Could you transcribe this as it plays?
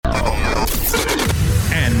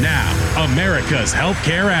America's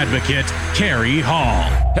healthcare advocate, Carrie Hall.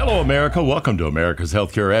 Hello, America. Welcome to America's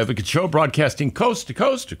Healthcare Advocate Show, broadcasting coast to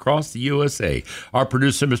coast across the USA. Our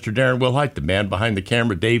producer, Mr. Darren Wilhite, the man behind the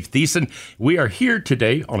camera, Dave Thiessen. We are here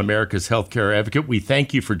today on America's Healthcare Advocate. We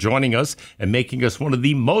thank you for joining us and making us one of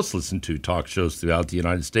the most listened to talk shows throughout the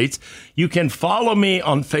United States. You can follow me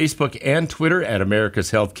on Facebook and Twitter at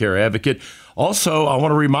America's Healthcare Advocate. Also, I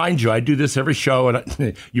want to remind you, I do this every show,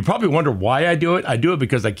 and you probably wonder why I do it. I do it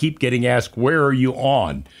because I keep getting asked, where are you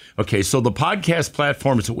on? Okay, so the podcast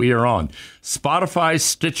platforms that we are on, Spotify,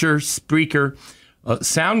 Stitcher, Spreaker,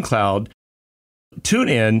 SoundCloud,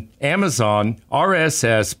 TuneIn, Amazon,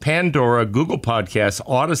 RSS, Pandora, Google Podcasts,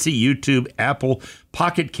 Odyssey, YouTube, Apple,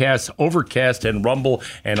 Pocket Casts, Overcast, and Rumble.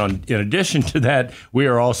 And in addition to that, we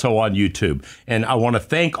are also on YouTube. And I want to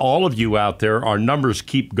thank all of you out there. Our numbers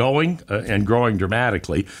keep going and growing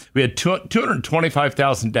dramatically. We had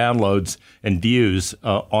 225,000 downloads and views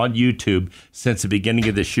on YouTube since the beginning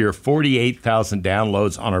of this year, 48,000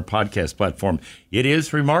 downloads on our podcast platform. It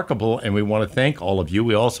is remarkable, and we want to thank all of you.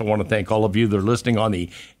 We also want to thank all of you that are listening on the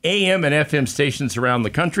AM and FM stations around the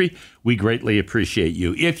country. We greatly appreciate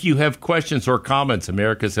you. If you have questions or comments,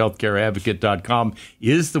 americashealthcareadvocate.com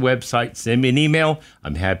is the website. Send me an email.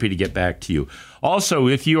 I'm happy to get back to you. Also,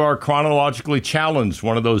 if you are chronologically challenged,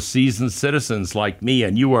 one of those seasoned citizens like me,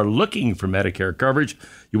 and you are looking for Medicare coverage,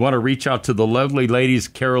 you want to reach out to the lovely ladies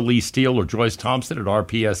Carol Lee Steele or Joyce Thompson at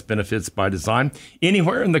RPS Benefits by Design.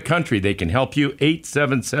 Anywhere in the country, they can help you.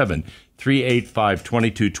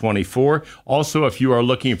 877-385-2224. Also, if you are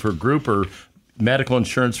looking for group or medical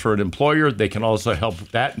insurance for an employer, they can also help with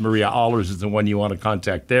that. Maria Allers is the one you want to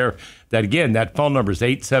contact there. That phone number is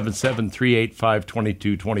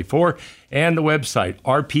 877-385-2224, and the website,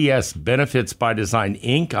 RPS Benefits by Design,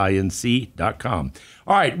 Inc.com.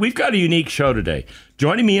 All right, we've got a unique show today.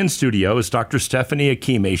 Joining me in studio is Dr. Stephanie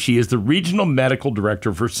Akime. She is the Regional Medical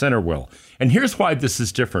Director for CenterWell. And here's why this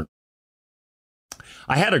is different.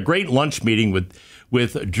 I had a great lunch meeting with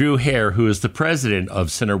Drew Hare, who is the president of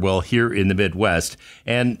CenterWell here in the Midwest.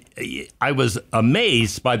 And I was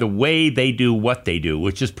amazed by the way they do what they do,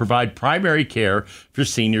 which is provide primary care for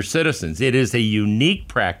senior citizens. It is a unique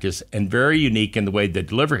practice and very unique in the way they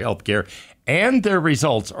deliver health care, and their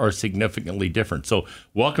results are significantly different. So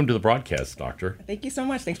welcome to the broadcast, Doctor. Thank you so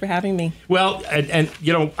much. Thanks for having me. Well, and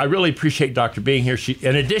you know, I really appreciate Doctor being here. She,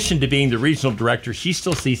 in addition to being the regional director, she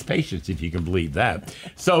still sees patients, if you can believe that.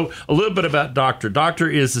 So a little bit about Doctor. Doctor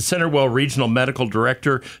is the CenterWell Regional Medical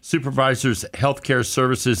Director, supervises healthcare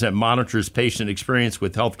services, and monitors patient experience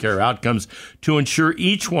with healthcare outcomes to ensure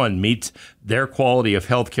each one meets their quality of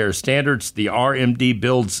healthcare standards. The RMD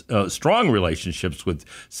builds strong relationships with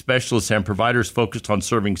specialists and providers focused on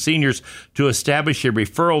serving seniors to establish a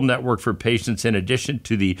referral network for patients. In addition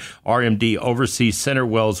to the RMD, oversees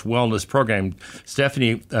CenterWell's wellness program.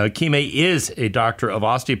 Stephanie Akime is a doctor of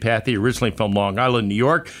osteopathy, originally from Long Island, New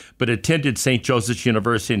York, but attended St. Joseph's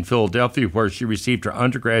University in Philadelphia, where she received her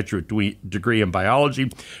undergraduate degree in biology.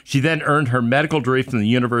 She then earned her medical degree from the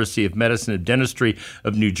University of Medicine and Dentistry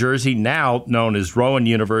of New Jersey, now known as Rowan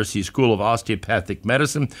University School of Osteopathic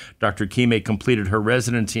Medicine. Dr. Akime completed her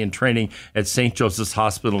residency and training at St. Joseph's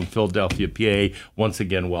Hospital in Philadelphia, PA. Once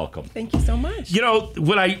again, welcome. Thank you so much. You know,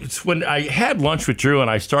 when I had lunch with Drew and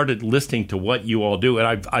I started listening to what you all do,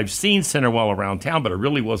 and I've seen CenterWell around town, but I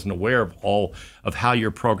really wasn't aware of all of how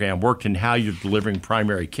your program worked and how you're delivering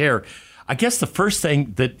primary care. I guess the first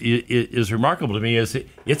thing that is remarkable to me is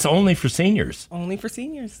it's only for seniors. Only for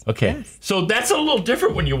seniors. Okay. Yes. So that's a little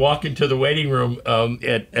different when you walk into the waiting room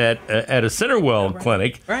at a CenterWell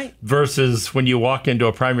clinic versus when you walk into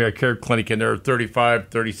a primary care clinic and there are 35,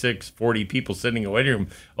 36, 40 people sitting in a waiting room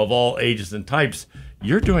of all ages and types.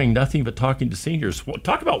 You're doing nothing but talking to seniors.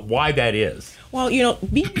 Talk about why that is. Well, you know,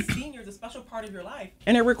 being a senior is a special part of your life,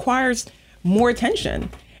 and it requires more attention.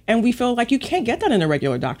 And we feel like you can't get that in a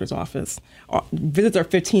regular doctor's office. Visits are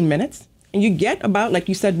 15 minutes, and you get about, like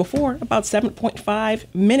you said before, about 7.5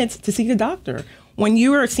 minutes to see the doctor. When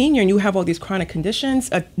you are a senior and you have all these chronic conditions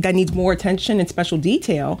that needs more attention and special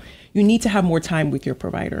detail, you need to have more time with your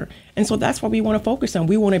provider. And so that's what we want to focus on.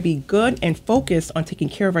 We want to be good and focused on taking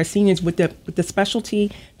care of our seniors with the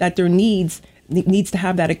specialty that their needs to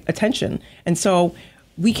have that attention. And so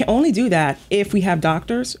we can only do that if we have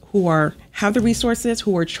doctors who have the resources,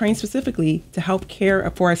 who are trained specifically to help care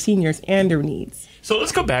for our seniors and their needs. So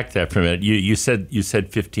let's go back to that for a minute. You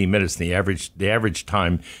said 15 minutes. The average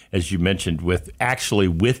time, as you mentioned, with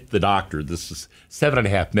the doctor, this is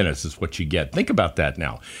 7.5 minutes is what you get. Think about that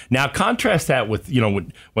now. Now contrast that with, you know,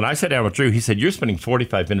 when I sat down with Drew, he said you're spending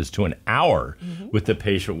 45 minutes to an hour with the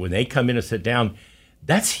patient when they come in and sit down.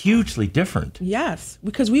 That's hugely different. Yes,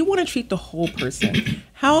 because we want to treat the whole person.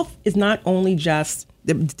 Health is not only just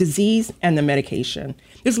the disease and the medication.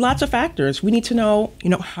 There's lots of factors. We need to know,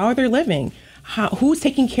 how they're living, who's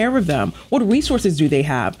taking care of them, what resources do they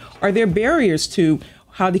have, are there barriers to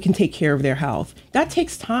how they can take care of their health. That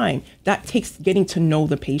takes time. That takes getting to know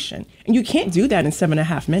the patient. And you can't do that in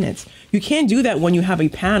 7.5 minutes. You can't do that when you have a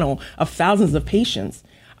panel of thousands of patients.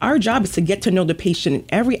 Our job is to get to know the patient in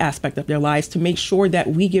every aspect of their lives to make sure that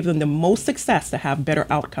we give them the most success to have better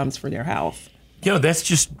outcomes for their health. That's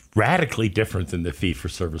just radically different than the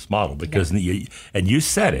fee-for-service model because, you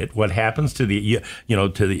said it, what happens to the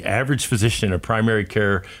average physician in a primary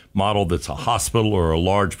care model that's a hospital or a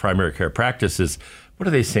large primary care practice is, what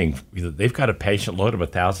are they saying? They've got a patient load of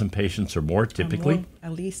 1,000 patients or more typically?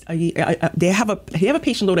 At least they have a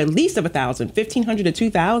patient load at least of 1,000. 1,500 to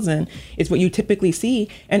 2,000 is what you typically see.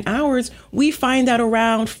 And ours, we find that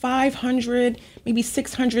around 500, maybe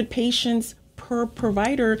 600 patients per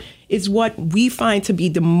provider is what we find to be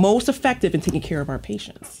the most effective in taking care of our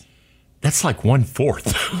patients. That's like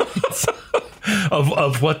 1/4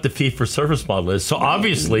 of what the fee-for-service model is. So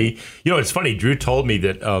obviously, it's funny. Drew told me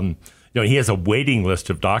that he has a waiting list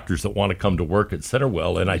of doctors that want to come to work at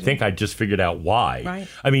CenterWell, and I think I just figured out why. Right.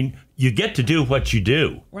 I mean, you get to do what you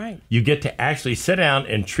do. Right. You get to actually sit down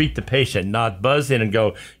and treat the patient, not buzz in and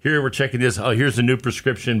go, here, we're checking this. Oh, here's a new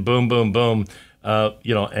prescription. Boom, boom, boom.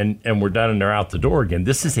 And we're done and they're out the door again.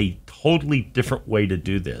 This is a totally different way to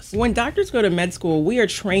do this. When doctors go to med school, we are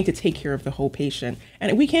trained to take care of the whole patient.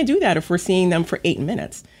 And we can't do that if we're seeing them for 8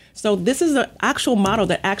 minutes. So this is an actual model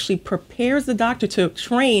that actually prepares the doctor to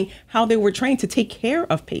train how they were trained to take care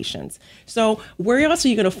of patients. So where else are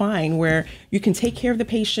you going to find where you can take care of the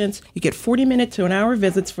patients, you get 40-minute to an hour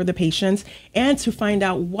visits for the patients, and to find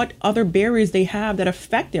out what other barriers they have that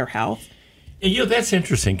affect their health? That's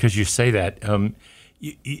interesting because you say that. I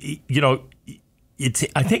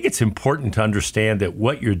think it's important to understand that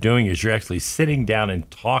what you're doing is you're actually sitting down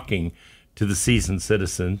and talking to the seasoned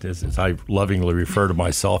citizen, as I lovingly refer to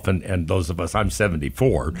myself and those of us, I'm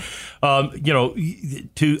 74,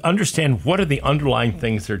 to understand what are the underlying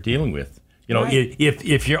things they're dealing with. Right.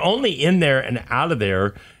 If you're only in there and out of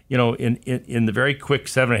there, in the very quick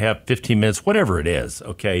 7.5, 15 minutes, whatever it is,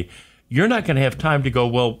 okay, you're not going to have time to go,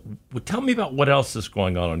 well, tell me about what else is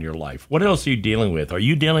going on in your life. What else are you dealing with? Are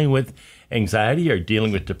you dealing with anxiety? Are you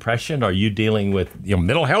dealing with depression? Are you dealing with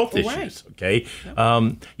mental health issues? Okay.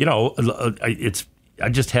 I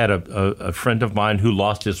just had a friend of mine who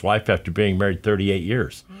lost his wife after being married 38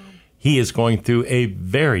 years. He is going through a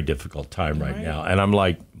very difficult time right now. And I'm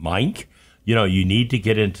like, Mike, you need to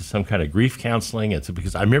get into some kind of grief counseling. It's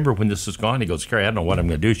because I remember when this was gone, he goes, Carrie, I don't know what I'm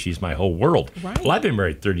going to do. She's my whole world. Right. Well, I've been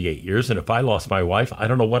married 38 years, and if I lost my wife, I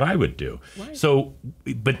don't know what I would do. Right. So,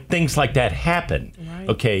 but things like that happen. Right.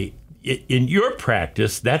 Okay. In your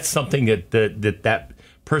practice, that's something that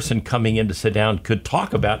person coming in to sit down could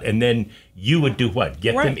talk about, and then you would do what?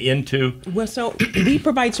 Get them into? Well, so we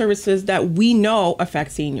provide services that we know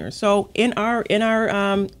affect seniors. So in our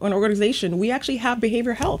organization, we actually have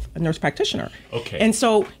behavioral health, a nurse practitioner. Okay. And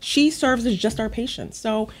so she serves as just our patients.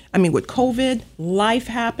 So, with COVID, life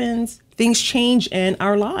happens, things change in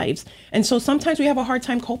our lives. And so sometimes we have a hard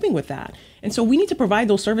time coping with that. And so we need to provide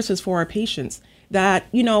those services for our patients that,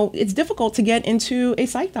 it's difficult to get into a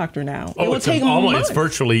psych doctor now. Oh, it will take months.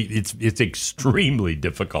 It's extremely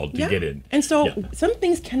difficult to get in. And so some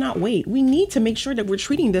things cannot wait. We need to make sure that we're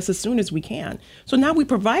treating this as soon as we can. So now we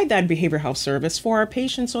provide that behavioral health service for our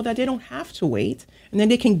patients so that they don't have to wait, and then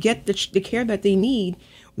they can get the care that they need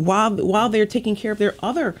while they're taking care of their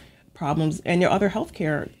other problems and their other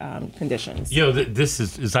healthcare conditions. This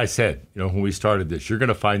is, as I said, when we started this, you're going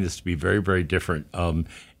to find this to be very, very different.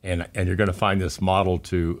 And you're going to find this model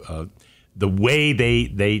to the way they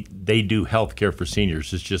do healthcare for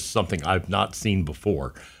seniors is just something I've not seen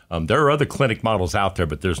before. There are other clinic models out there,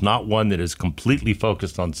 but there's not one that is completely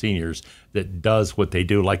focused on seniors that does what they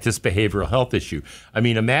do, like this behavioral health issue.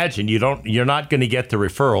 Imagine you're not going to get the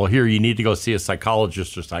referral here. You need to go see a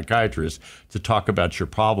psychologist or psychiatrist to talk about your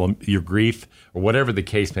problem, your grief, or whatever the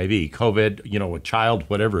case may be. COVID, a child,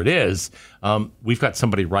 whatever it is. We've got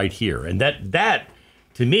somebody right here, and that.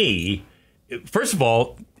 To me, first of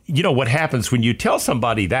all, what happens when you tell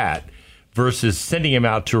somebody that versus sending them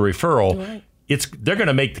out to a referral, right. They're going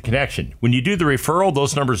to make the connection. When you do the referral,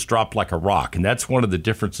 those numbers drop like a rock, and that's one of the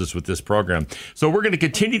differences with this program. So we're going to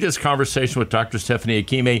continue this conversation with Dr. Stephanie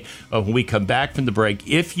Ekime when we come back from the break.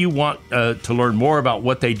 If you want to learn more about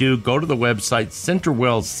what they do, go to the website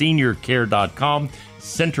centerwellseniorcare.com.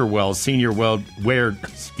 Centerwell Senior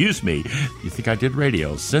excuse me, you think I did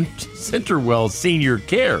radio?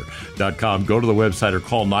 CenterwellSeniorCare.com. Go to the website or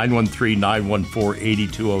call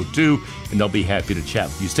 913-914-8202, and they'll be happy to chat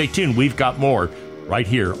with you. Stay tuned. We've got more right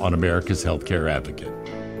here on America's Healthcare Advocate.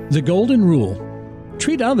 The Golden Rule.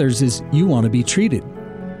 Treat others as you want to be treated.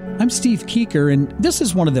 I'm Steve Keeker, and this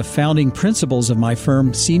is one of the founding principles of my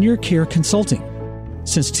firm, Senior Care Consulting.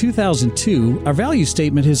 Since 2002, our value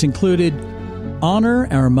statement has included honor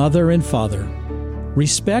our mother and father,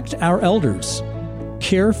 respect our elders,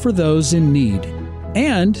 care for those in need,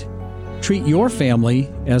 and treat your family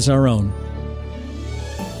as our own.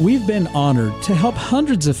 We've been honored to help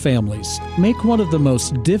hundreds of families make one of the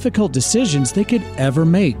most difficult decisions they could ever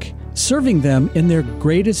make, serving them in their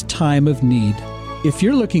greatest time of need. If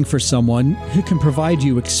you're looking for someone who can provide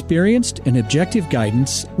you experienced and objective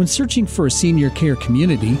guidance when searching for a senior care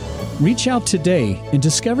community, reach out today and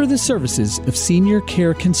discover the services of Senior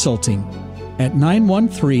Care Consulting at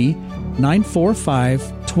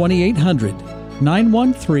 913-945-2800,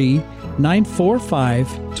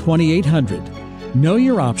 913-945-2800. Know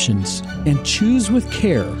your options and choose with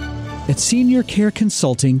care at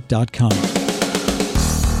seniorcareconsulting.com.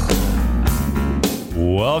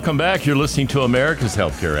 Welcome back. You're listening to America's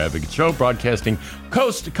Healthcare Advocate Show, broadcasting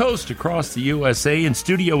coast to coast across the USA. In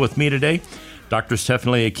studio with me today, Dr.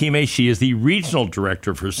 Stephanie Akime. She is the Regional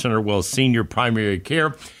Director for Centerwell Senior Primary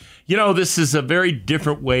Care. You know, this is a very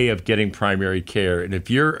different way of getting primary care. And if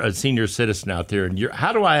you're a senior citizen out there, and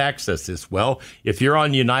how do I access this? Well, if you're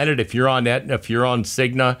on United, if you're on Aetna, if you're on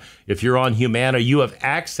Cigna, if you're on Humana, you have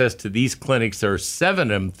access to these clinics. There are 7 of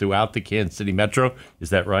them throughout the Kansas City Metro. Is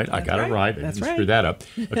that right? I got it right. I didn't screw that up.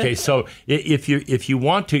 Okay, so if you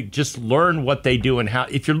want to just learn what they do and how,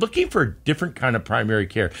 if you're looking for a different kind of primary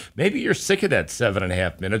care, maybe you're sick of that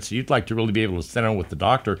 7.5 minutes. You'd like to really be able to sit down with the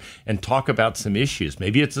doctor and talk about some issues.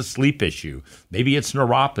 Maybe it's a sleep issue. Maybe it's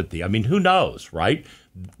neuropathy. I mean, who knows, right?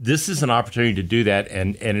 This is an opportunity to do that,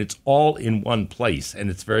 and it's all in one place, and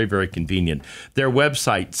it's very, very convenient. Their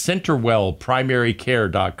website,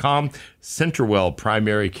 CenterwellPrimaryCare.com,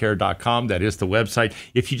 CenterwellPrimaryCare.com. That is the website.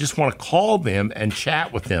 If you just want to call them and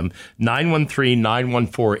chat with them,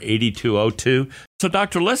 913-914-8202. So,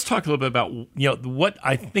 Doctor, let's talk a little bit about, what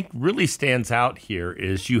I think really stands out here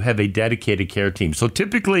is you have a dedicated care team. So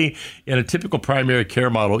typically, in a typical primary care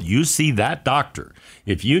model, you see that doctor.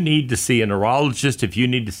 If you need to see a neurologist, if you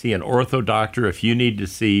need to see an ortho doctor, if you need to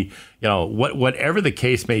see, whatever the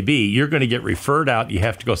case may be, you're going to get referred out. You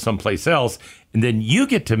have to go someplace else. And then you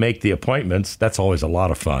get to make the appointments. That's always a lot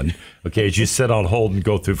of fun, okay, as you sit on hold and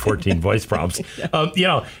go through 14 voice prompts.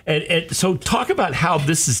 And so talk about how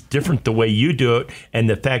this is different the way you do it and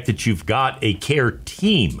the fact that you've got a care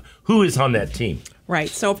team. Who is on that team? Right.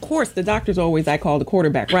 So, of course, the doctor's always, I call the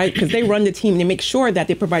quarterback, right? Because they run the team and they make sure that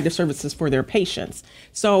they provide the services for their patients.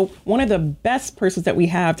 So one of the best persons that we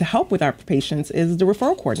have to help with our patients is the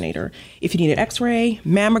referral coordinator. If you need an x-ray,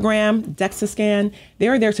 mammogram, DEXA scan,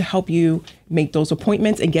 they're there to help you make those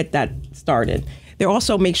appointments and get that started. They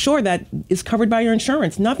also make sure that it's covered by your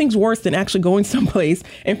insurance. Nothing's worse than actually going someplace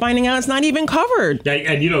and finding out it's not even covered. Yeah,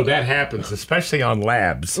 and that happens, especially on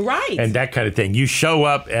labs, right? And that kind of thing. You show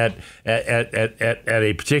up at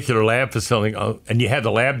a particular lab facility, and you have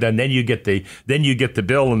the lab done. Then you get the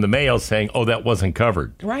bill in the mail saying, "Oh, that wasn't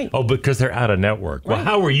covered." Right. Oh, because they're out of network. Right. Well,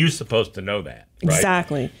 how were you supposed to know that? Right?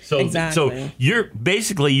 Exactly. So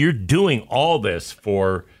you're doing all this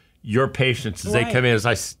for your patients as they come in.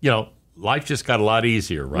 Life just got a lot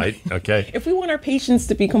easier, right? Okay. If we want our patients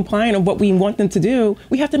to be compliant of what we want them to do,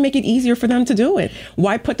 we have to make it easier for them to do it.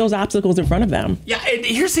 Why put those obstacles in front of them? Yeah, and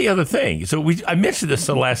here's the other thing. So I mentioned this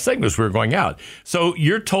in the last segment as we were going out. So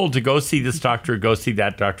you're told to go see this doctor, go see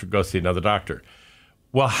that doctor, go see another doctor.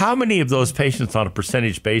 Well, how many of those patients on a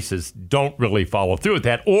percentage basis don't really follow through with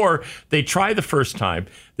that? Or they try the first time,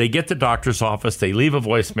 they get the doctor's office, they leave a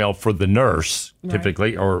voicemail for the nurse,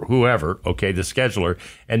 typically, or whoever, okay, the scheduler,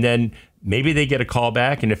 and then maybe they get a call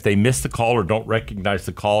back, and if they miss the call or don't recognize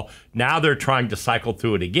the call, now they're trying to cycle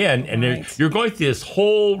through it again, and you're going through this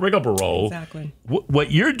whole rigmarole. Exactly.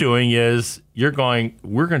 What you're doing is we're going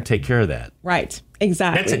to take care of that. Right.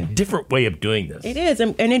 Exactly. That's a different way of doing this. It is,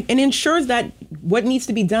 and it ensures that what needs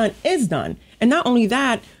to be done is done. And not only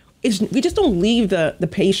that, we just don't leave the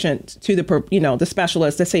patient to the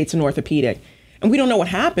specialist. Let's say it's an orthopedic, and we don't know what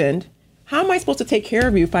happened. How am I supposed to take care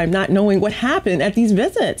of you if I'm not knowing what happened at these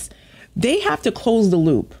visits? They have to close the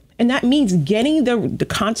loop. And that means getting the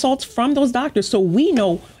consults from those doctors so we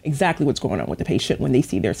know exactly what's going on with the patient when they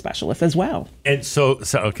see their specialist as well. And so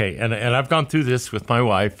okay, and I've gone through this with my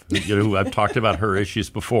wife, who I've talked about her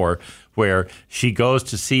issues before, where she goes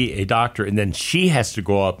to see a doctor and then she has to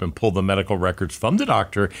go up and pull the medical records from the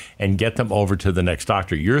doctor and get them over to the next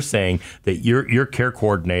doctor. You're saying that your care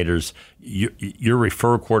coordinators, your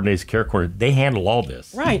referral coordinators, care coordinators, they handle all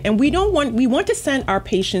this. Right. And we want to send our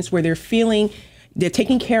patients where they're feeling they're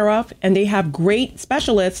taken care of and they have great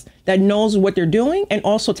specialists that knows what they're doing and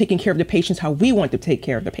also taking care of the patients how we want to take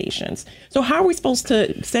care of the patients. So how are we supposed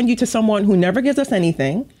to send you to someone who never gives us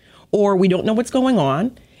anything or we don't know what's going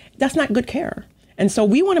on? That's not good care. And so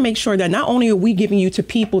we want to make sure that not only are we giving you to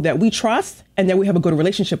people that we trust and that we have a good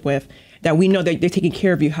relationship with, that we know that they're taking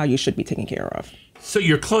care of you how you should be taken care of. So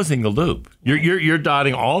you're closing the loop. You're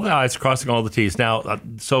dotting all the I's, crossing all the T's. Now,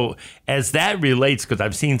 so as that relates, because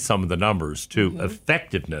I've seen some of the numbers to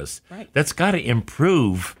effectiveness, that's got to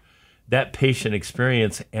improve that patient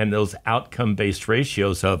experience and those outcome-based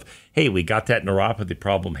ratios of, hey, we got that neuropathy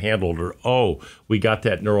problem handled, or, oh, we got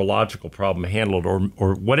that neurological problem handled, or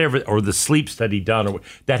whatever, or the sleep study done. Or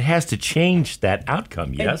that has to change that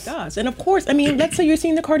outcome, yes? It does. And of course, I mean, let's say you're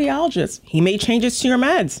seeing the cardiologist. He made changes to your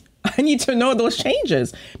meds. I need to know those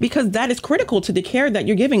changes because that is critical to the care that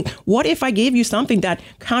you're giving. What if I gave you something that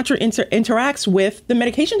interacts with the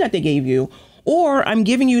medication that they gave you? Or I'm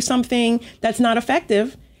giving you something that's not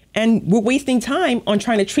effective and we're wasting time on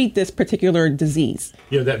trying to treat this particular disease.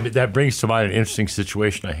 You know, that brings to mind an interesting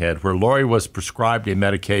situation I had where Lori was prescribed a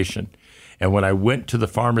medication. And when I went to the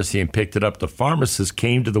pharmacy and picked it up, the pharmacist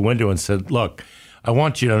came to the window and said, look, I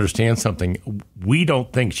want you to understand something. We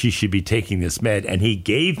don't think she should be taking this med. And he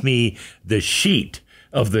gave me the sheet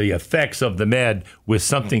of the effects of the med with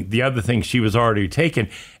something, the other thing she was already taking.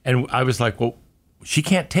 And I was like, well, she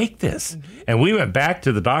can't take this. And we went back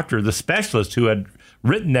to the doctor, the specialist who had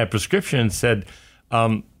written that prescription, and said,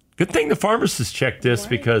 good thing the pharmacist checked this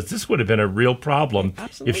because this would have been a real problem.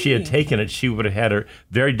 If she had taken it. She would have had a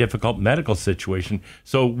very difficult medical situation.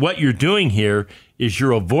 So what you're doing here is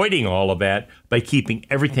you're avoiding all of that by keeping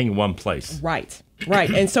everything in one place. Right.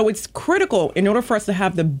 And so it's critical in order for us to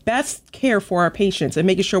have the best care for our patients and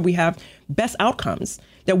making sure we have best outcomes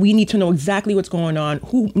that we need to know exactly what's going on,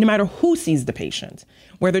 no matter who sees the patient,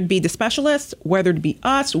 whether it be the specialist, whether it be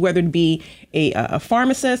us, whether it be a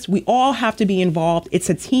pharmacist, we all have to be involved.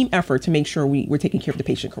 It's a team effort to make sure we're taking care of the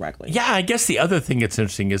patient correctly. Yeah, I guess the other thing that's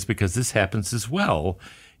interesting is because this happens as well,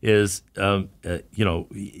 is,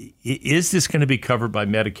 is this going to be covered by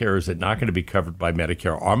Medicare or is it not going to be covered by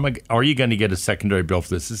Medicare? Are you going to get a secondary bill for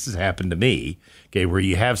this? This has happened to me, okay, where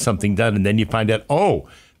you have something done and then you find out, oh,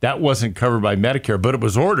 that wasn't covered by Medicare, but it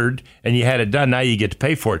was ordered and you had it done. Now you get to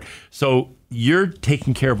pay for it. So you're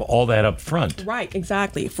taking care of all that up front. Right,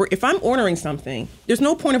 exactly. If I'm ordering something, there's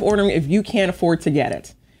no point of ordering if you can't afford to get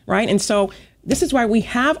it, right? And so this is why we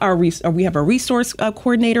have a resource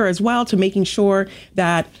coordinator as well, to making sure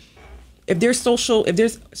that if there's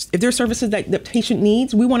services that the patient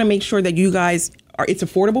needs, we want to make sure that you guys it's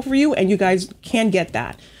affordable for you and you guys can get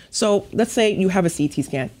that. So let's say you have a CT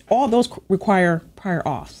scan. All those require prior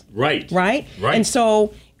auths. Right. And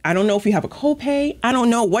so I don't know if you have a copay. I don't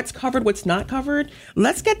know what's covered, what's not covered.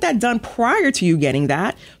 Let's get that done prior to you getting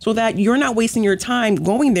that so that you're not wasting your time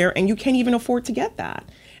going there and you can't even afford to get that.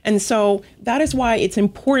 And so that is why it's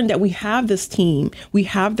important that we have this team. We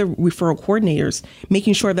have the referral coordinators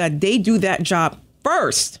making sure that they do that job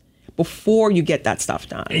first before you get that stuff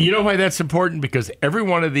done. And you know why that's important? Because every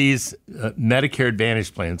one of these Medicare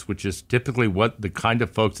Advantage plans, which is typically what the kind of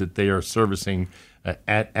folks that they are servicing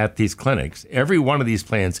at these clinics, every one of these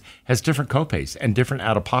plans has different copays and different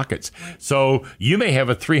out-of-pockets. Right. So you may have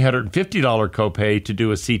a $350 copay to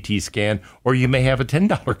do a CT scan, or you may have a $10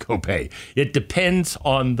 copay. It depends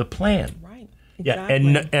on the plan. Right.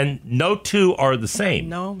 Exactly. Yeah, and no two are the same.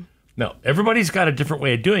 No, everybody's got a different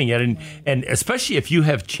way of doing it, and especially if you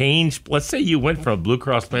have changed. Let's say you went from a Blue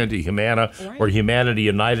Cross plan to Humana or Humana to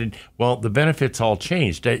United. Well, the benefits all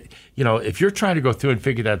changed. If you're trying to go through and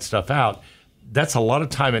figure that stuff out, that's a lot of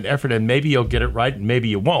time and effort, and maybe you'll get it right and maybe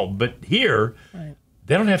you won't. But here,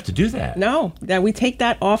 they don't have to do that. No, that we take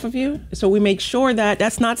that off of you. So we make sure that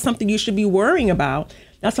that's not something you should be worrying about.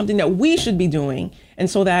 That's something that we should be doing, and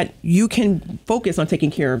so that you can focus on taking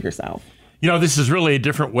care of yourself. This is really a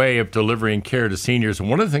different way of delivering care to seniors. And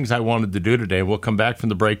one of the things I wanted to do today, we'll come back from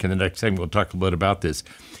the break in the next segment, we'll talk a little bit about this.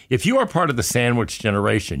 If you are part of the sandwich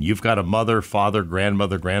generation, you've got a mother, father,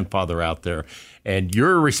 grandmother, grandfather out there, and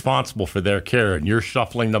you're responsible for their care, and you're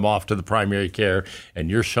shuffling them off to the primary care, and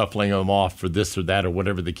you're shuffling them off for this or that or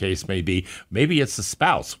whatever the case may be. Maybe it's a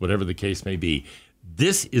spouse, whatever the case may be.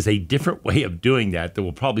 This is a different way of doing that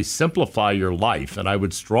will probably simplify your life. And I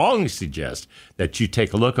would strongly suggest that you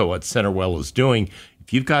take a look at what CenterWell is doing.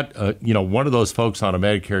 If you've got, one of those folks on a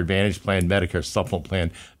Medicare Advantage plan, Medicare Supplement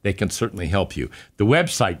plan, they can certainly help you. The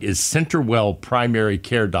website is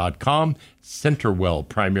CenterWellPrimaryCare.com,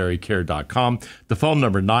 CenterWellPrimaryCare.com. The phone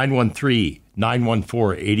number,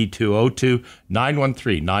 913-914-8202,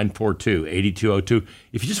 913-942-8202.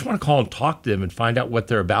 If you just want to call and talk to them and find out what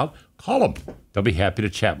they're about, call them. They'll be happy to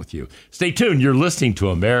chat with you. Stay tuned. You're listening to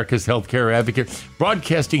America's Healthcare Advocate,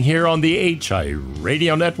 broadcasting here on the HI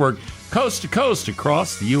Radio Network, coast to coast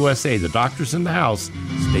across the USA. The doctor's in the house.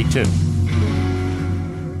 Stay tuned.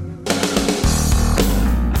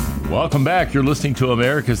 Welcome back. You're listening to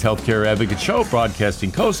America's Healthcare Advocate Show, broadcasting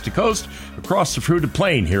coast to coast across the fruited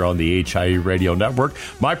plain here on the HIE Radio Network.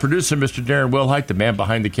 My producer, Mr. Darren Wilhite, the man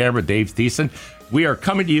behind the camera, Dave Thiessen. We are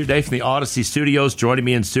coming to you today from the Odyssey Studios. Joining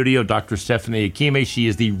me in studio, Dr. Stephanie Akime. She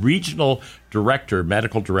is the Regional Director,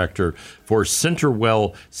 Medical Director for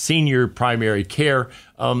CenterWell Senior Primary Care.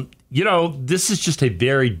 This is just a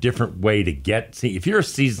very different way to if you're a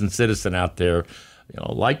seasoned citizen out there,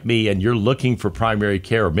 like me, and you're looking for primary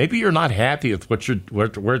care, or maybe you're not happy with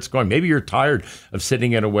where it's going. Maybe you're tired of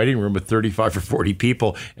sitting in a waiting room with 35 or 40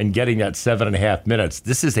 people and getting that 7.5 minutes.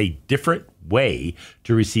 This is a different way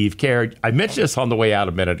to receive care. I mentioned this on the way out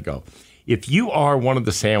a minute ago. If you are one of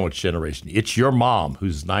the sandwich generation, it's your mom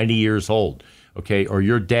who's 90 years old, okay, or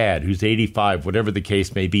your dad who's 85, whatever the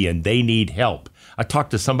case may be, and they need help. I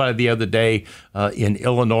talked to somebody the other day in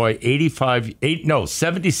Illinois,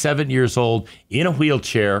 77 years old, in a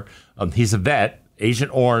wheelchair. He's a vet.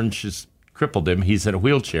 Agent Orange has crippled him. He's in a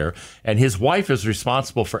wheelchair, and his wife is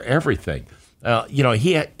responsible for everything.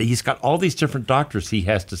 He's got all these different doctors he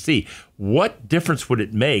has to see. What difference would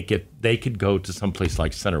it make if they could go to someplace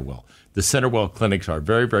like CenterWell? The CenterWell clinics are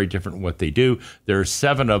very, very different in what they do. There are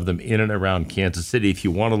 7 of them in and around Kansas City. If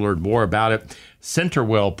you want to learn more about it,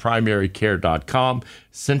 CenterWellPrimaryCare.com,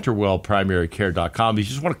 CenterWellPrimaryCare.com. If you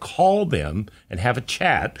just want to call them and have a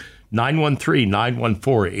chat,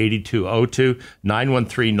 913-914-8202,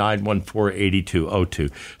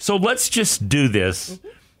 913-914-8202. So let's just do this.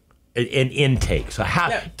 An intake. So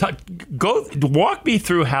walk me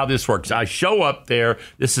through how this works. I show up there.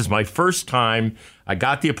 This is my first time. I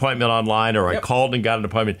got the appointment online, or I called and got an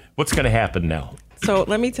appointment. What's going to happen now? So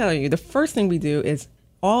let me tell you, the first thing we do is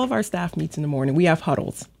all of our staff meets in the morning. We have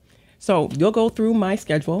huddles. So you'll go through my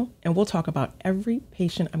schedule, and we'll talk about every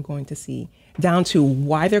patient I'm going to see, down to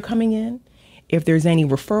why they're coming in, if there's any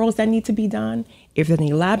referrals that need to be done, if there's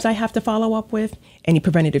any labs I have to follow up with, any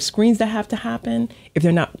preventative screens that have to happen, if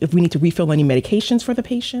we need to refill any medications for the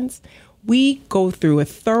patients. We go through a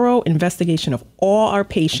thorough investigation of all our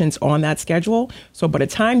patients on that schedule. So by the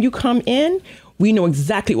time you come in, we know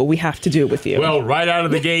exactly what we have to do with you. Well, right out of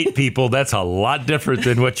the gate, people, that's a lot different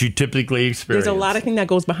than what you typically experience. There's a lot of things that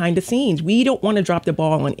goes behind the scenes. We don't want to drop the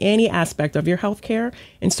ball on any aspect of your health care.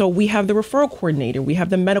 And so we have the referral coordinator. We have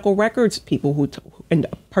the medical records people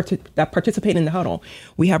that participate in the huddle.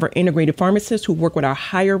 We have our integrated pharmacists who work with our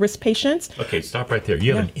higher risk patients. Okay, stop right there.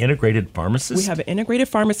 You have an integrated pharmacist? We have an integrated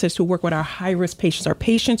pharmacist who work with our high risk patients, our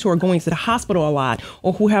patients who are going to the hospital a lot,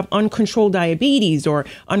 or who have uncontrolled diabetes or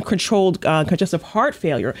uncontrolled congestive heart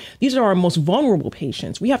failure. These are our most vulnerable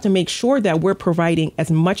patients. We have to make sure that we're providing as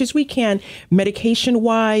much as we can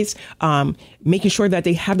medication-wise, making sure that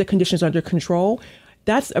they have the conditions under control.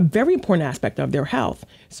 That's a very important aspect of their health.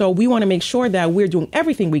 So we want to make sure that we're doing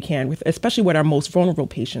everything we can, especially with our most vulnerable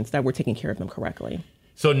patients, that we're taking care of them correctly.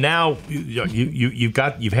 So now you've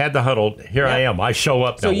had the huddle. Here I am. I show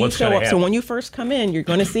up now. So you show up. So when you first come in, you're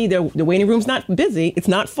going to see the waiting room's not busy. It's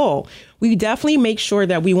not full. We definitely make sure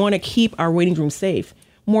that we want to keep our waiting room safe.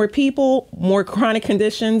 More people, more chronic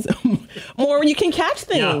conditions, more you can catch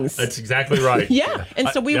things. Yeah, that's exactly right. And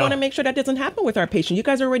so we want to make sure that doesn't happen with our patient. You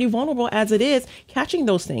guys are already vulnerable as it is catching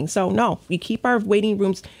those things. So no, we keep our waiting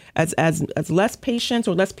rooms as less patients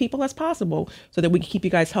or less people as possible so that we can keep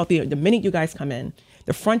you guys healthy the minute you guys come in.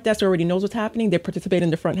 The front desk already knows what's happening. They participate in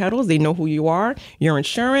the front huddles. They know who you are, your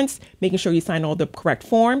insurance, making sure you sign all the correct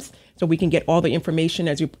forms so we can get all the information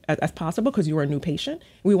as possible because you are a new patient.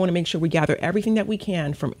 We want to make sure we gather everything that we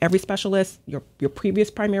can from every specialist, your previous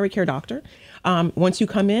primary care doctor. Once you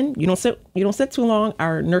come in, you don't sit too long.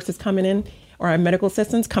 Our nurses coming in or our medical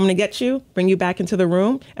assistants coming to get you, bring you back into the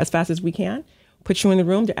room as fast as we can. put you in the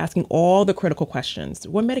room. They're asking all the critical questions.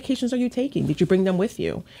 What medications are you taking? Did you bring them with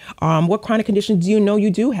you? What chronic conditions do you know you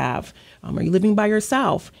do have? Are you living by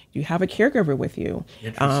yourself? Do you have a caregiver with you?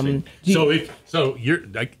 Interesting. So you're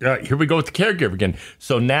like, here we go with the caregiver again.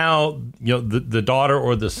 So now, the daughter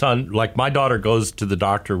or the son, like my daughter goes to the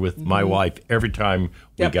doctor with my wife every time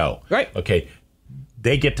we go. Right. Okay.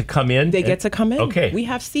 They get to come in? They get to come in. Okay. We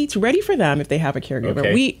have seats ready for them if they have a caregiver.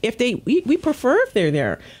 Okay. We prefer if they're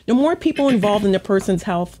there. The more people involved in the person's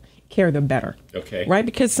health care, the better. Okay. Right?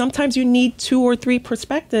 Because sometimes you need 2 or 3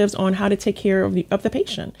 perspectives on how to take care of the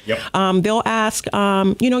patient. Yep. They'll ask,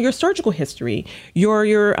 your surgical history,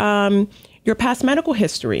 your past medical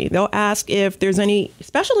history. They'll ask if there's any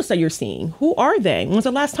specialists that you're seeing. Who are they? When's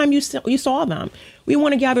the last time you saw them? We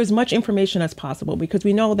want to gather as much information as possible because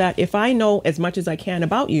we know that if I know as much as I can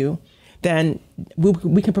about you, then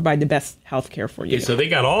we can provide the best health care for you. Okay, so they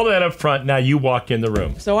got all that up front. Now you walk in the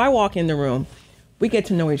room. So I walk in the room. We get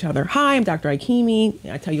to know each other. Hi, I'm Dr. Ikeme.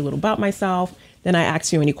 I tell you a little about myself. Then I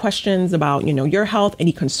ask you any questions about, your health,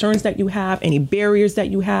 any concerns that you have, any barriers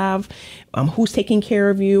that you have, who's taking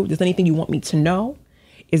care of you. Is there anything you want me to know?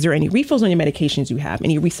 Is there any refills on your medications you have?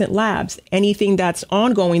 Any recent labs? Anything that's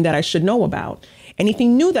ongoing that I should know about?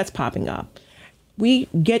 Anything new that's popping up? We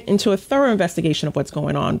get into a thorough investigation of what's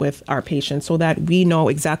going on with our patients so that we know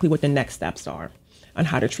exactly what the next steps are on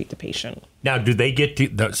how to treat the patient. Now, do they get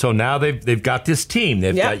to, so now they've got this team.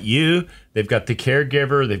 They've got you, they've got the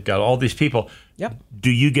caregiver, they've got all these people. Yep. Do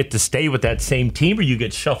you get to stay with that same team or you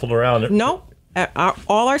get shuffled around? No.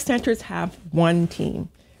 All our centers have one team.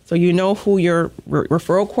 So you know who your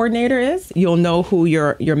referral coordinator is. You'll know who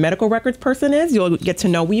your medical records person is. You'll get to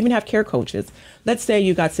know. We even have care coaches. Let's say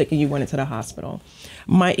you got sick and you went into the hospital.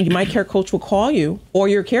 My care coach will call you or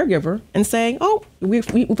your caregiver and say, "Oh, we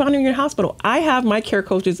found you in your hospital." I have my care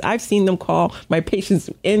coaches. I've seen them call my patients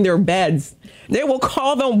in their beds. They will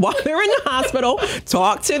call them while they're in the hospital.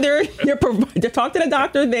 Talk to talk to the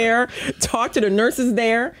doctor there. Talk to the nurses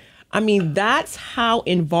there. I mean, that's how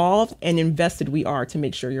involved and invested we are to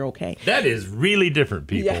make sure you're okay. That is really different,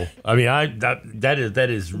 people. Yeah. I mean, that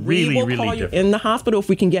is really, we will really call different. You in the hospital. If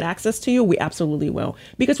we can get access to you, we absolutely will.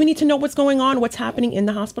 Because we need to know what's going on, what's happening in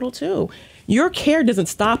the hospital, too. Your care doesn't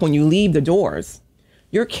stop when you leave the doors.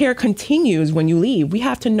 Your care continues when you leave. We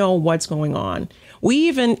have to know what's going on. We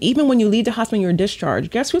even when you leave the hospital and you're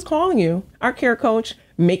discharged, guess who's calling you? Our care coach,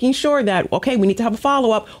 making sure that, okay, we need to have a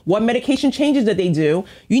follow-up. What medication changes did they do?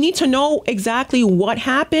 You need to know exactly what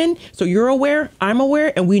happened so you're aware, I'm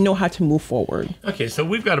aware, and we know how to move forward. Okay, so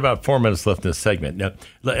we've got about 4 minutes left in this segment. Now,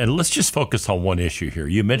 and let's just focus on one issue here.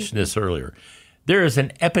 You mentioned this earlier. There is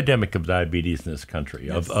an epidemic of diabetes in this country,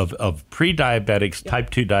 yes. of pre-diabetics, yep. type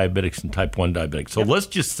 2 diabetics, and type 1 diabetics. So let's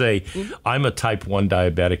just say I'm a type 1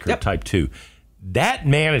 diabetic or type 2. That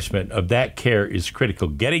management of that care is critical.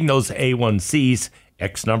 Getting those A1Cs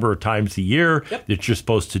X number of times a year that you're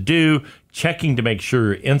supposed to do, checking to make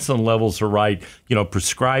sure your insulin levels are right,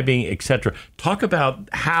 prescribing, et cetera. Talk about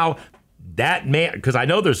how that because I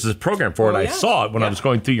know there's this program for it. I saw it when I was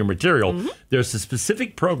going through your material. Mm-hmm. There's a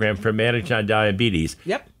specific program for managing diabetes.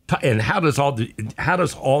 Yep. And how does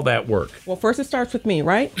all that work? Well, first it starts with me,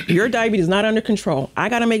 right? Your diabetes is not under control. I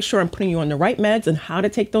got to make sure I'm putting you on the right meds and how to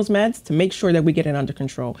take those meds to make sure that we get it under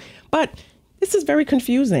control. But this is very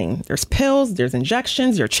confusing. There's pills, there's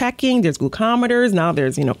injections, you're checking, there's glucometers. Now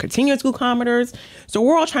there's, continuous glucometers. So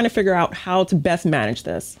we're all trying to figure out how to best manage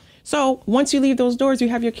this. So once you leave those doors, you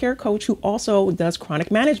have your care coach who also does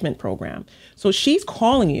chronic management program. So she's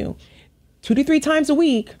calling you 2 to 3 times a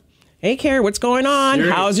week. Hey, Carrie, what's going on?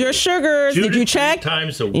 Seriously? How's your sugars? Did you check? 2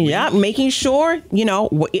 times a week. Yeah, making sure, and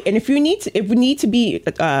if we need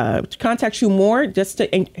to contact you more just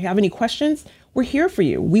to have any questions, we're here for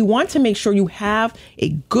you. We want to make sure you have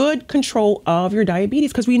a good control of your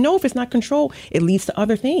diabetes because we know if it's not controlled, it leads to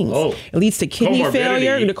other things. Oh, it leads to kidney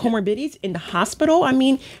failure, the comorbidities in the hospital. I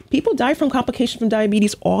mean, people die from complications from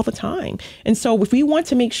diabetes all the time. And so if we want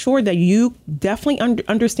to make sure that you definitely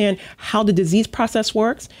understand how the disease process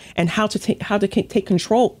works and how to take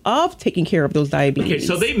control of taking care of those diabetes. Okay,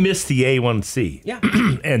 so they miss the A1C. Yeah.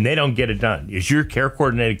 And they don't get it done. Is your care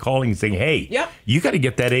coordinator calling and saying, hey, you got to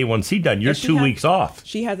get that A1C done. You're 2 weeks off.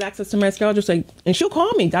 She has access to my schedule, and she'll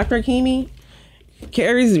call me, Dr. Ikeme.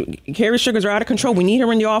 Carrie's sugars are out of control. We need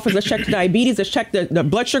her in the office. Let's check the diabetes. Let's check the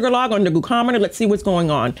blood sugar log on the glucometer. Let's see what's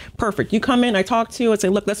going on. Perfect. You come in, I talk to you, I say,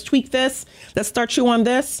 look, let's tweak this. Let's start you on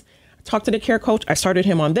this. Talk to the care coach. I started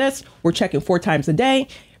him on this. We're checking 4 times a day.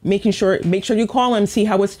 Make sure you call him, see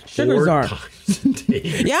how his sugars 4 are. times a day.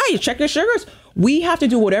 Yeah, you check your sugars. We have to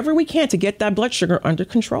do whatever we can to get that blood sugar under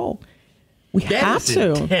control. We have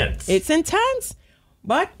to. Intense. It's intense.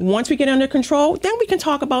 But once we get under control, then we can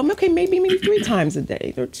talk about, okay, maybe 3 times a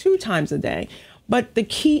day or 2 times a day. But the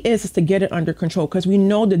key is to get it under control, because we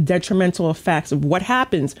know the detrimental effects of what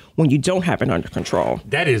happens when you don't have it under control.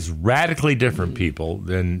 That is radically different, people,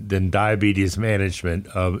 than diabetes management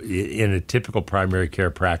in a typical primary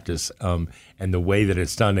care practice, and the way that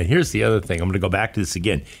it's done. And here's the other thing. I'm going to go back to this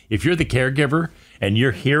again. If you're the caregiver and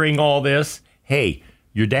you're hearing all this, hey,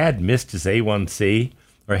 your dad missed his A1C,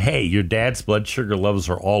 or hey, your dad's blood sugar levels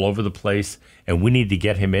are all over the place, and we need to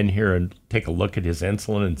get him in here and take a look at his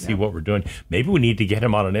insulin and see what we're doing. Maybe we need to get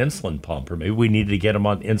him on an insulin pump, or maybe we need to get him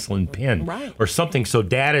on insulin pen, or something. So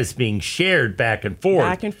data is being shared back and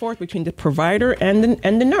forth between the provider and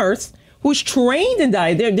the nurse, who's trained in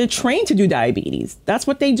diabetes. They're trained to do diabetes. That's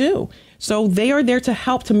what they do. So they are there to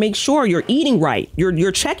help to make sure you're eating right,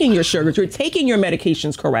 you're checking your sugars, you're taking your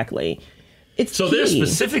medications correctly. So they're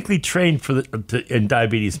specifically trained in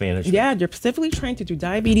diabetes management. Yeah, they're specifically trained to do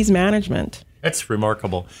diabetes management. That's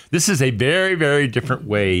remarkable. This is a very, very different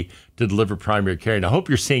way to deliver primary care. And I hope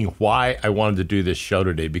you're seeing why I wanted to do this show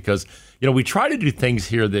today, because, we try to do things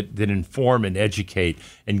here that inform and educate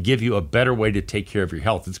and give you a better way to take care of your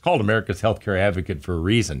health. It's called America's Healthcare Advocate for a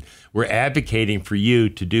reason. We're advocating for you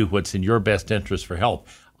to do what's in your best interest for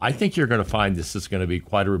health. I think you're going to find this is going to be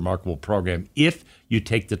quite a remarkable program if you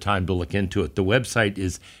take the time to look into it. The website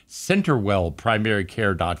is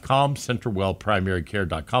CenterwellPrimaryCare.com,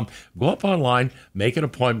 CenterwellPrimaryCare.com. Go up online, make an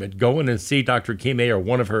appointment, go in and see Dr. Kime or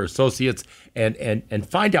one of her associates and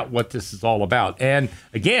find out what this is all about. And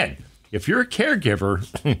again, if you're a caregiver,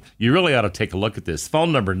 you really ought to take a look at this.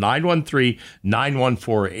 Phone number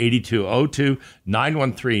 913-914-8202,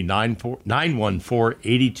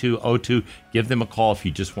 913-914-8202. Give them a call if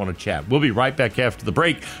you just want to chat. We'll be right back after the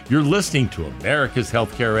break. You're listening to America's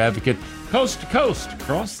Healthcare Advocate, coast to coast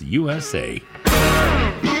across the USA.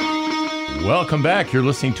 Welcome back. You're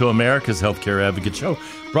listening to America's Healthcare Advocate Show,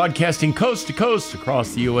 broadcasting coast to coast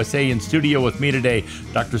across the USA. In studio with me today,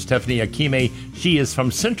 Dr. Stephanie Akime. She is from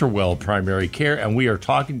Centerwell Primary Care, and we are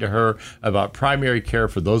talking to her about primary care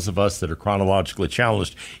for those of us that are chronologically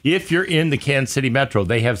challenged. If you're in the Kansas City Metro,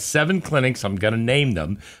 they have 7 clinics. I'm going to name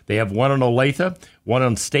them. They have one in Olathe, one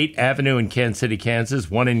on State Avenue in Kansas City, Kansas,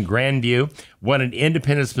 one in Grandview, one in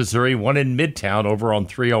Independence, Missouri, one in Midtown over on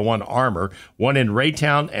 301 Armour, one in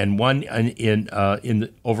Raytown, and one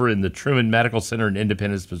over in the Truman Medical Center in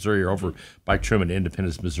Independence, Missouri, or over by Truman,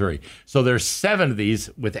 Independence, Missouri. So there's 7 of these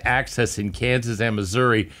with access in Kansas and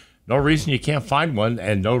Missouri. No reason you can't find one,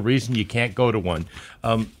 and no reason you can't go to one.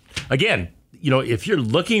 Again, if you're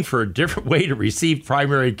looking for a different way to receive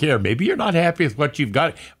primary care, maybe you're not happy with what you've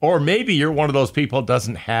got, or maybe you're one of those people that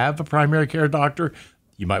doesn't have a primary care doctor,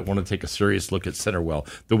 you might want to take a serious look at Centerwell.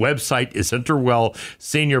 The website is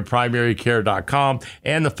CenterwellSeniorPrimaryCare.com,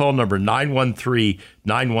 and the phone number 913-914-8202,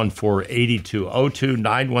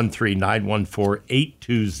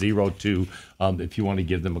 913-914-8202, if you want to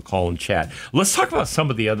give them a call and chat. Let's talk about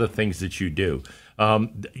some of the other things that you do.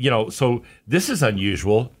 So this is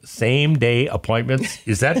unusual. Same day appointments.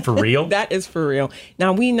 Is that for real? That is for real.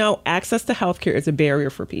 Now, we know access to healthcare is a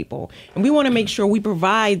barrier for people, and we want to make sure we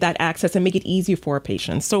provide that access and make it easier for our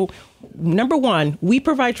patients. So, number one, we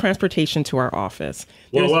provide transportation to our office.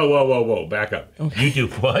 Whoa. Back up. Okay. You do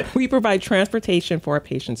what? We provide transportation for our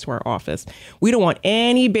patients to our office. We don't want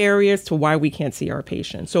any barriers to why we can't see our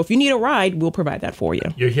patients. So if you need a ride, we'll provide that for you.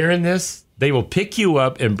 You're hearing this? They will pick you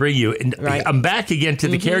up and bring you. And right. I'm back again to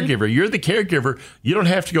the caregiver. You're the caregiver. You don't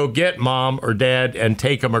have to go get mom or dad and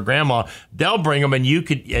take them, or grandma. They'll bring them, and you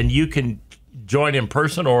can join in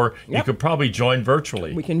person, or you could probably join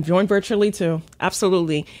virtually. We can join virtually too.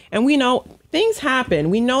 Absolutely. And we know things happen.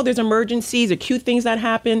 We know there's emergencies, acute things that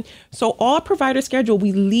happen. So all provider schedule,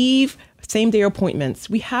 we leave same-day appointments.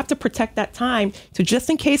 We have to protect that time to just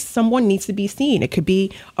in case someone needs to be seen. It could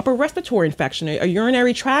be upper respiratory infection, a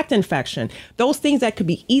urinary tract infection, those things that could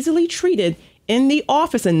be easily treated in the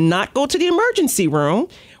office and not go to the emergency room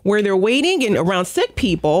where they're waiting and around sick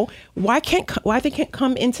people. Why they can't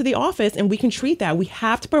come into the office and we can treat that? We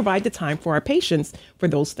have to provide the time for our patients for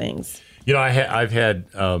those things. I've had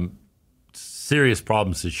serious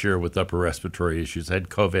problems this year with upper respiratory issues. I had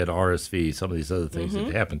COVID, RSV, some of these other things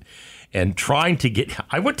that happened. And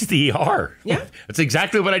I went to the ER. Yeah. That's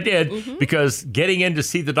exactly what I did, because getting in to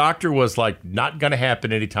see the doctor was like not going to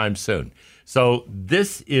happen anytime soon. So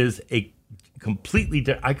this is a completely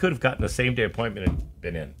I could have gotten a same-day appointment and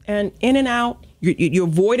been in. And in and out, you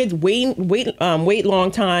avoided wait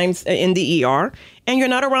long times in the ER, and you're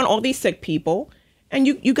not around all these sick people. and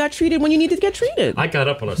you got treated when you needed to get treated. I got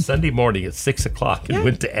up on a Sunday morning at 6 o'clock and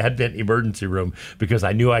went to Advent Emergency Room because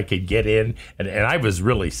I knew I could get in, and I was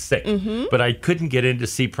really sick, but I couldn't get in to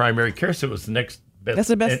see primary care, so it was the next best. That's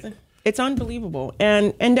the best thing. It's unbelievable,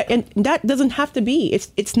 and that doesn't have to be.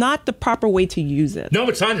 It's not the proper way to use it. No,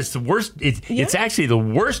 it's not. It's the worst. It's actually the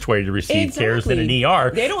worst way to receive care is in an ER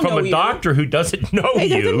they don't from know a doctor who doesn't know you. He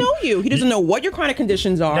doesn't know you. He doesn't know what your chronic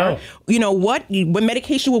conditions are. No. You know what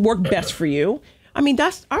medication will work best for you. I mean,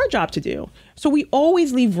 that's our job to do. So we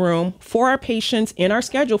always leave room for our patients in our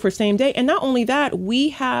schedule for same day. And not only that, we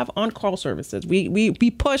have on-call services. We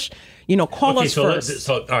push, call us first.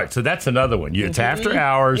 All right, so that's another one. It's after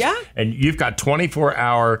hours, and you've got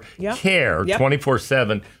 24-hour care,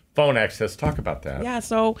 24/7 phone access. Talk about that. Yeah,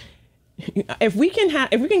 so if we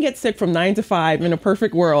can get sick from 9 to 5 in a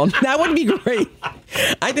perfect world, that would be great.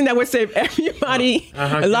 I think that would save everybody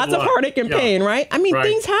lots of heartache and pain, right? I mean,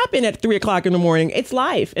 things happen at 3 o'clock in the morning. It's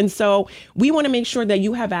life. And so we want to make sure that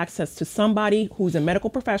you have access to somebody who's a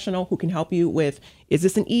medical professional who can help you with, is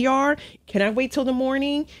this an ER? Can I wait till the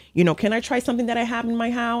morning? Can I try something that I have in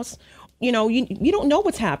my house? You don't know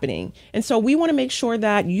what's happening. And so we want to make sure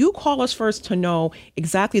that you call us first to know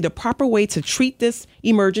exactly the proper way to treat this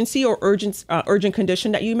emergency or urgent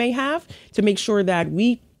condition that you may have, to make sure that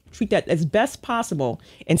we treat that as best possible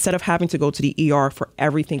instead of having to go to the ER for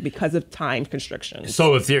everything because of time constrictions.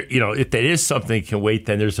 So if there is something that can wait,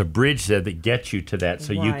 then there's a bridge there that gets you to that,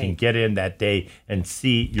 so you can get in that day and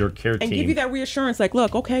see your care team and give you that reassurance, like,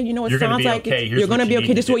 look, okay, it sounds like you're going to be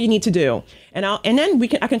okay. This is what you need to do, and then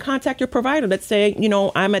I can contact your provider. Let's say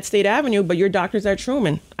I'm at State Avenue, but your doctor's at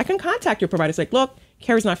Truman. I can contact your provider. It's like, look,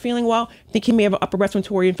 Carrie's not feeling well. I think he may have an upper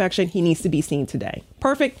respiratory infection. He needs to be seen today.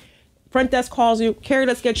 Perfect. Front desk calls you, Carrie,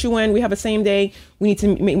 let's get you in. We have a same day. We need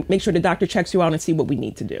to make sure the doctor checks you out and see what we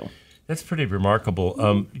need to do. That's pretty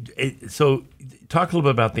remarkable. So talk a little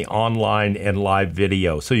bit about the online and live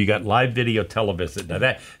video. So you got live video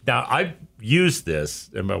televisit. Now I've used this,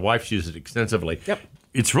 and my wife's used it extensively. Yep.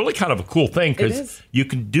 It's really kind of a cool thing because you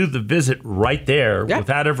can do the visit right there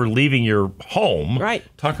without ever leaving your home. Right.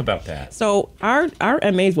 Talk about that. So our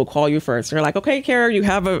MAs will call you first. They're like, okay, Carrie, you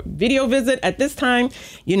have a video visit at this time.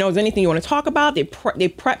 Is there anything you want to talk about? They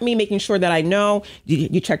prep me, making sure that I know.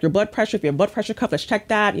 You check your blood pressure. If you have blood pressure cuff, let's check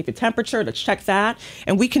that. If your temperature, let's check that.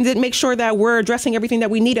 And we can make sure that we're addressing everything that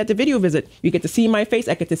we need at the video visit. You get to see my face.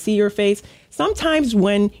 I get to see your face. Sometimes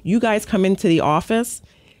when you guys come into the office,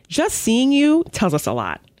 just seeing you tells us a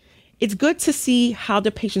lot. It's good to see how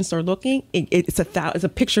the patients are looking. It's a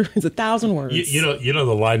picture. It's 1,000 words. You know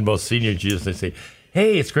the line most seniors use. They say,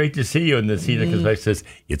 "Hey, it's great to see you," and the senior says,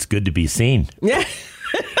 "It's good to be seen." Yeah.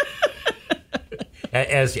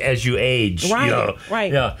 as you age, right?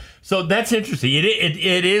 Right. Yeah. So that's interesting.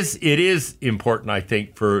 It is important, I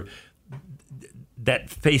think, for that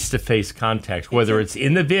face-to-face contact, whether it's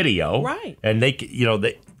in the video, right? And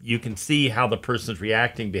you can see how the person's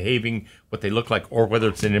reacting, behaving, what they look like, or whether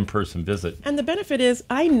it's an in-person visit. And the benefit is,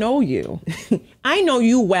 I know you. I know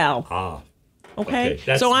you well. Okay.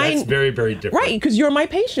 That's very, very different. Right, because you're my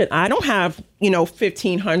patient. I don't have,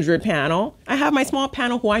 1,500 panel. I have my small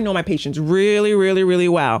panel who I know my patients really, really, really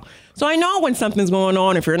well. So I know when something's going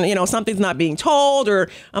on, if something's not being told, or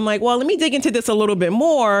I'm like, well, let me dig into this a little bit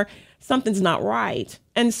more. Something's not right.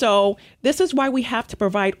 And so this is why we have to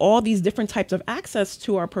provide all these different types of access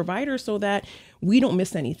to our providers so that we don't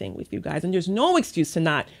miss anything with you guys. And there's no excuse to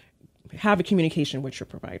not have a communication with your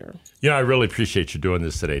provider. I really appreciate you doing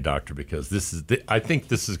this today, Doctor, because I think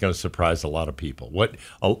this is going to surprise a lot of people.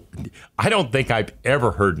 I don't think I've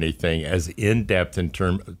ever heard anything as in-depth in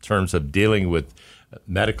terms of dealing with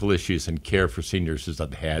medical issues and care for seniors as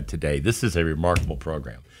I've had today. This is a remarkable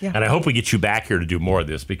program. Yeah. And I hope we get you back here to do more of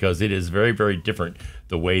this, because it is very, very different,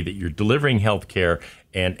 the way that you're delivering health care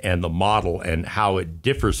and the model and how it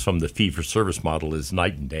differs from the fee-for-service model is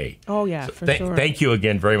night and day. Oh, yeah, so for sure. Thank you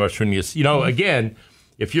again very much for doing this. Again,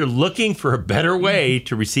 if you're looking for a better way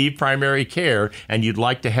to receive primary care and you'd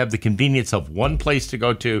like to have the convenience of one place to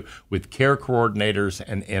go to with care coordinators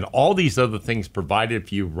and all these other things provided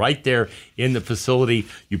for you right there in the facility,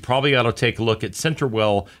 you probably ought to take a look at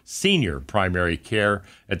CenterWell Senior Primary Care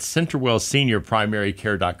at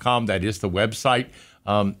CenterWellSeniorPrimaryCare.com. That is the website.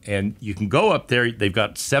 And you can go up there. They've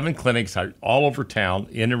got 7 clinics all over town,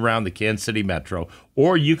 in and around the Kansas City metro.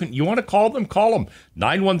 Or you want to call them,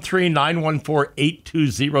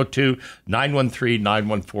 913-914-8202,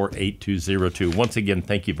 913-914-8202. Once again,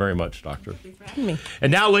 thank you very much, Doctor. Thanks for having me.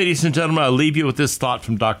 And now, ladies and gentlemen, I'll leave you with this thought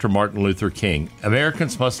from Dr. Martin Luther King.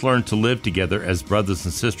 Americans must learn to live together as brothers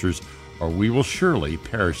and sisters, or we will surely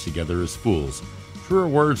perish together as fools. truer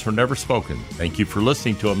words were never spoken. Thank you for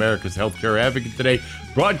listening to America's Healthcare Advocate today,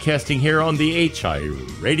 broadcasting here on the HI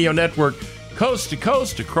Radio Network, coast to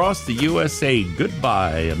coast across the USA.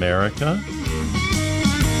 Goodbye, America.